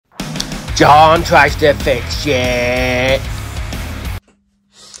John tries to fix shit.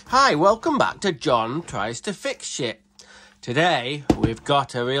 Hi, welcome back to John Tries to Fix Shit. Today, we've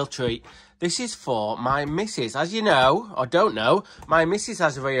got a real treat. This is for my missus. As you know, or don't know, my missus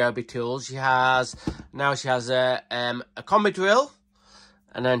has a RYOBI tool. She has a combi drill,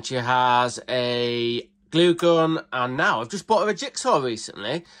 and then she has a glue gun, and now I've just bought her a jigsaw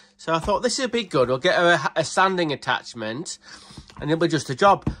recently. So I thought this would be good. We'll get her a sanding attachment, and it'll be just a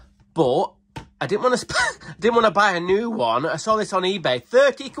job. But I didn't want to buy a new one. I saw this on eBay,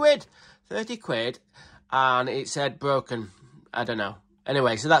 30 quid, and it said broken. I don't know.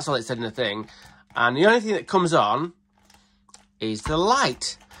 Anyway, so that's all it said in the thing. And the only thing that comes on is the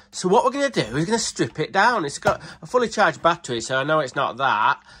light. So what we're going to do is we're going to strip it down. It's got a fully charged battery, so I know it's not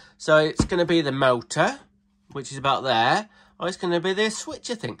that. So it's going to be the motor, which is about there. Or it's going to be the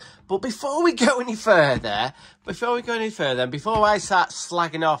switch, I think. But before we go any further, before I start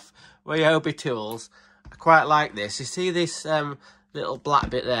slagging off RYOBI tools, I quite like this. You see this little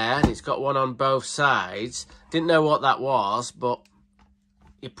black bit there, and it's got one on both sides. Didn't know what that was, but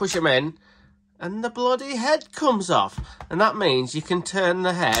you push them in, and the bloody head comes off. And that means you can turn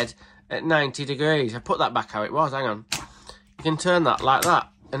the head at 90 degrees. I put that back how it was, hang on. You can turn that like that,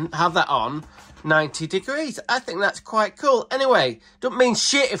 and have that on 90 degrees. I think that's quite cool. Anyway, don't mean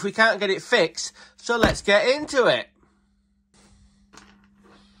shit if we can't get it fixed, so let's get into it.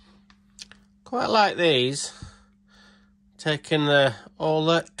 Quite like these. Taking all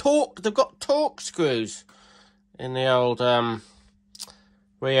the torque, they've got torque screws in the old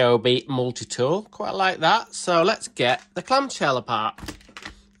RYOBI multi-tool. Quite like that. So let's get the clamshell apart.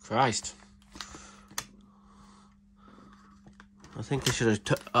 Christ. I think I should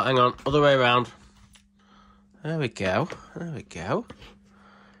have, hang on, other way around. There we go, there we go.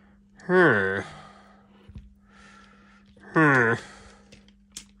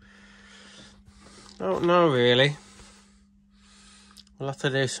 Don't know really. We'll have to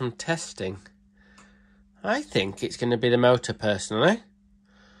do some testing. I think it's going to be the motor personally.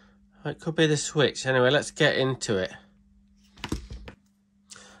 It could be the switch. Anyway, let's get into it.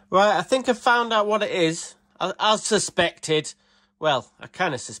 Right, I think I've found out what it is. I suspected. Well, I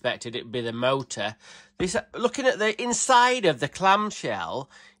kind of suspected it would be the motor. This, looking at the inside of the clamshell,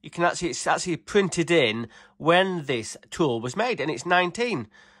 you can actually, it's actually printed in when this tool was made, and it's 19.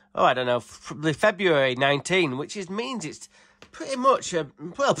 Oh, I don't know, probably February 19, which means it's pretty much a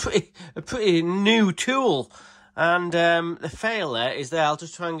pretty new tool. And the failure is there. I'll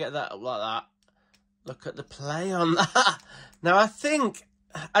just try and get that up like that. Look at the play on that. Now, I think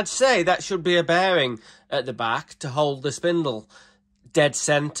I'd say that should be a bearing at the back to hold the spindle dead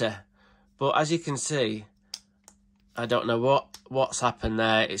centre, but as you can see, I don't know what's happened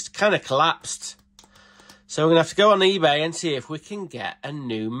there. It's kind of collapsed, so we're gonna have to go on eBay and see if we can get a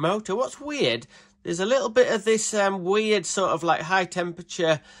new motor. What's weird, there's a little bit of this weird sort of like high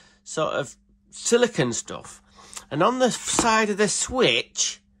temperature sort of silicone stuff, and on the side of the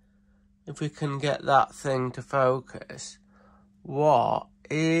switch, if we can get that thing to focus, what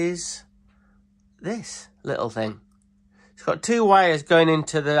is this little thing? It's got two wires going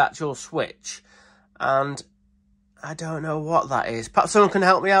into the actual switch, and I don't know what that is. Perhaps someone can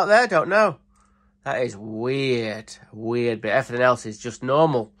help me out there, don't know. That is weird, but everything else is just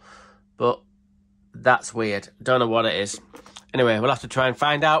normal. But that's weird. Don't know what it is. Anyway, we'll have to try and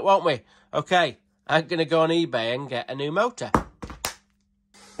find out, won't we? Okay, I'm going to go on eBay and get a new motor.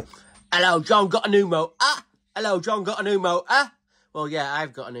 Hello, John, got a new motor. Hello, John, got a new motor. Well, yeah,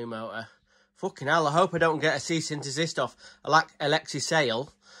 I've got a new motor. Fucking hell, I hope I don't get a cease and desist off Alexi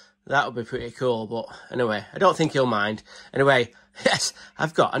Sale. That would be pretty cool, but anyway, I don't think he'll mind. Anyway, yes,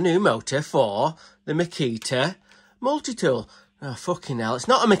 I've got a new motor for the Makita multi-tool. Oh, fucking hell, it's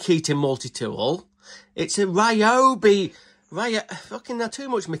not a Makita multi-tool. It's a RYOBI. Fucking, now too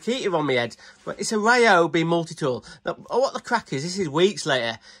much Makita on my head. But it's a RYOBI multi-tool. Now, what the crack is, this is weeks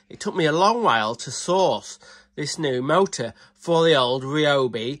later. It took me a long while to source this new motor for the old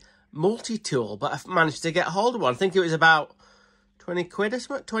RYOBI multi-tool, but I've managed to get hold of one. I think it was about 20 quid or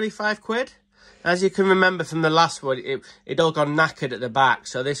something, 25 quid. As you can remember from the last one, it all gone knackered at the back,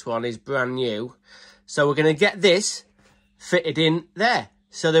 so this one is brand new. So we're going to get this fitted in there.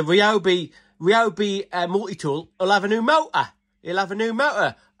 So the RYOBI multi-tool will have a new motor. He'll have a new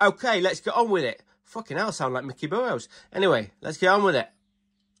motor. Okay, let's get on with it. Fucking hell, I sound like Mickey Burrows. Anyway, let's get on with it.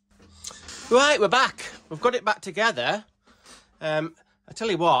 Right, we're back. We've got it back together. I tell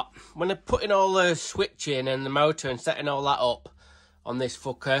you what, when I'm putting all the switching and the motor and setting all that up on this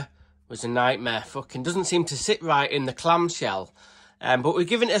fucker was a nightmare. Fucking doesn't seem to sit right in the clamshell. But we're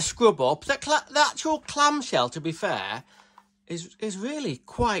giving it a scrub up. The actual clamshell, to be fair, is really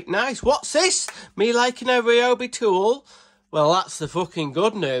quite nice. What's this? Me liking a RYOBI tool? Well, that's the fucking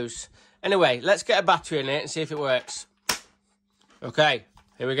good news. Anyway, let's get a battery in it and see if it works. Okay,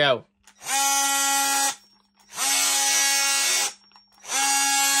 here we go.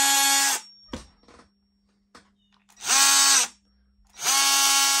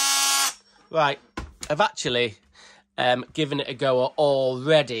 Right, I've actually given it a go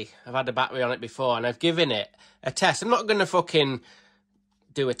already. I've had a battery on it before and I've given it a test. I'm not going to fucking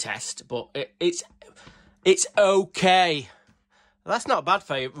do a test, but it's okay. That's not bad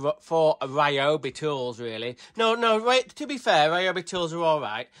for RYOBI tools, really. No, to be fair, RYOBI tools are all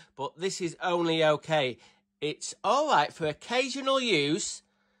right, but this is only okay. It's all right for occasional use,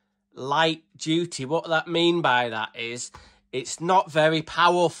 light duty. What that mean by that is it's not very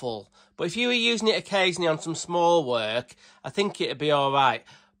powerful. But if you were using it occasionally on some small work, I think it'd be all right.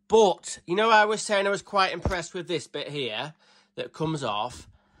 But, you know, I was saying I was quite impressed with this bit here that comes off.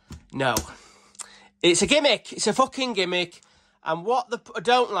 No. It's a gimmick. It's a fucking gimmick. And what I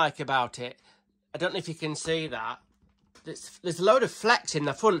don't like about it, I don't know if you can see that, there's a load of flex in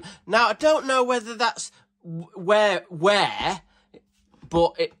the front. Now, I don't know whether that's where,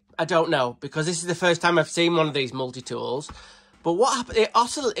 but I don't know, because this is the first time I've seen one of these multi-tools. But what happened?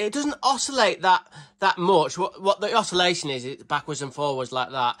 It doesn't oscillate that much. What the oscillation is, it's backwards and forwards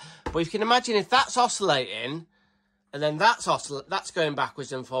like that. But you can imagine if that's oscillating, and then that's going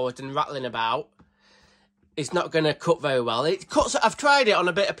backwards and forwards and rattling about, it's not going to cut very well. It cuts. I've tried it on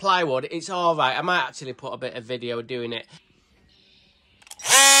a bit of plywood. It's all right. I might actually put a bit of video doing it.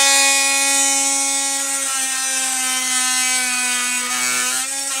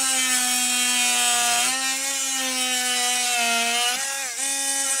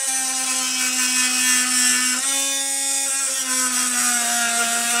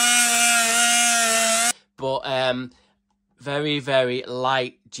 But very, very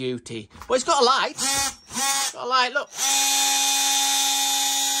light duty. Well, it's got a light. It's got a light, look.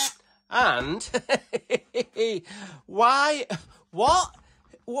 And why?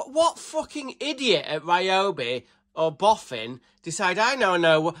 What fucking idiot at RYOBI or Boffin decide I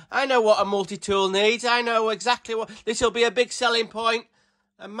know what a multi-tool needs. I know exactly what this will be a big selling point.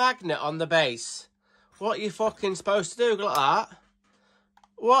 A magnet on the base. What are you fucking supposed to do? Look at that.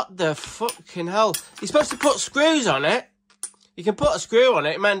 What the fucking hell? You're supposed to put screws on it. You can put a screw on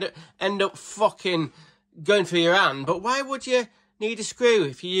it. It might end up fucking going through your hand. But why would you need a screw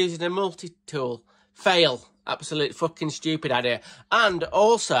if you're using a multi-tool? Fail. Absolute fucking stupid idea. And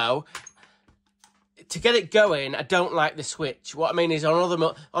also, to get it going, I don't like the switch. What I mean is on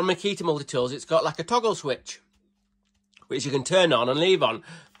Makita multi-tools, it's got like a toggle switch, which you can turn on and leave on.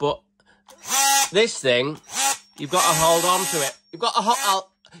 But this thing, you've got to hold on to it. You've got to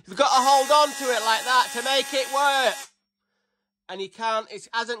hold on to it like that to make it work. And you can't, it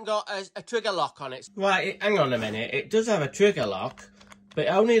hasn't got a trigger lock on it. Right, hang on a minute. It does have a trigger lock, but it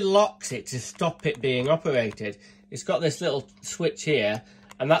only locks it to stop it being operated. It's got this little switch here,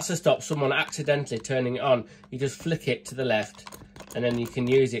 and that's to stop someone accidentally turning it on. You just flick it to the left, and then you can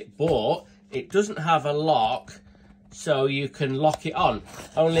use it. But it doesn't have a lock, so you can lock it on.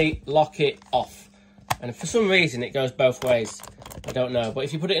 Only lock it off. And for some reason, it goes both ways. I don't know. But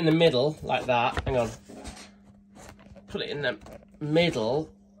if you put it in the middle, like that, hang on. Put it in the middle,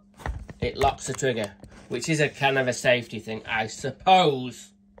 it locks the trigger, which is a kind of a safety thing, I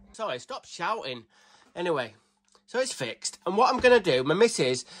suppose. Sorry, stop shouting. Anyway, so it's fixed. And what I'm going to do, my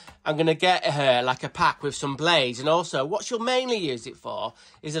missus, I'm going to get her like a pack with some blades. And also, what she'll mainly use it for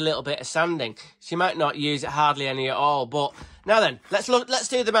is a little bit of sanding. She might not use it hardly any at all. But now then, let's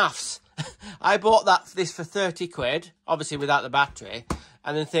do the maths. I bought this for 30 quid, obviously without the battery.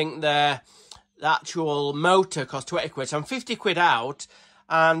 And then think the actual motor cost 20 quid. So I'm 50 quid out.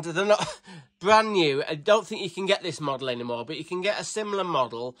 And they're not brand new. I don't think you can get this model anymore, but you can get a similar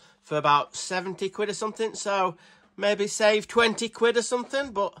model for about 70 quid or something. So maybe save 20 quid or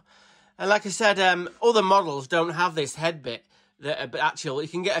something. But, and like I said, other models don't have this head bit. That actual, you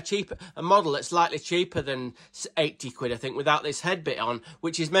can get a model that's slightly cheaper than 80 quid, I think, without this head bit on,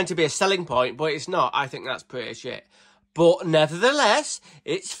 which is meant to be a selling point, but it's not. I think that's pretty shit. But nevertheless,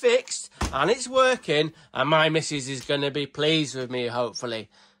 it's fixed and it's working, and my missus is going to be pleased with me, hopefully.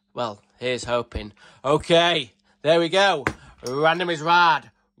 Well, here's hoping. Okay, there we go. Random is rad.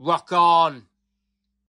 Rock on.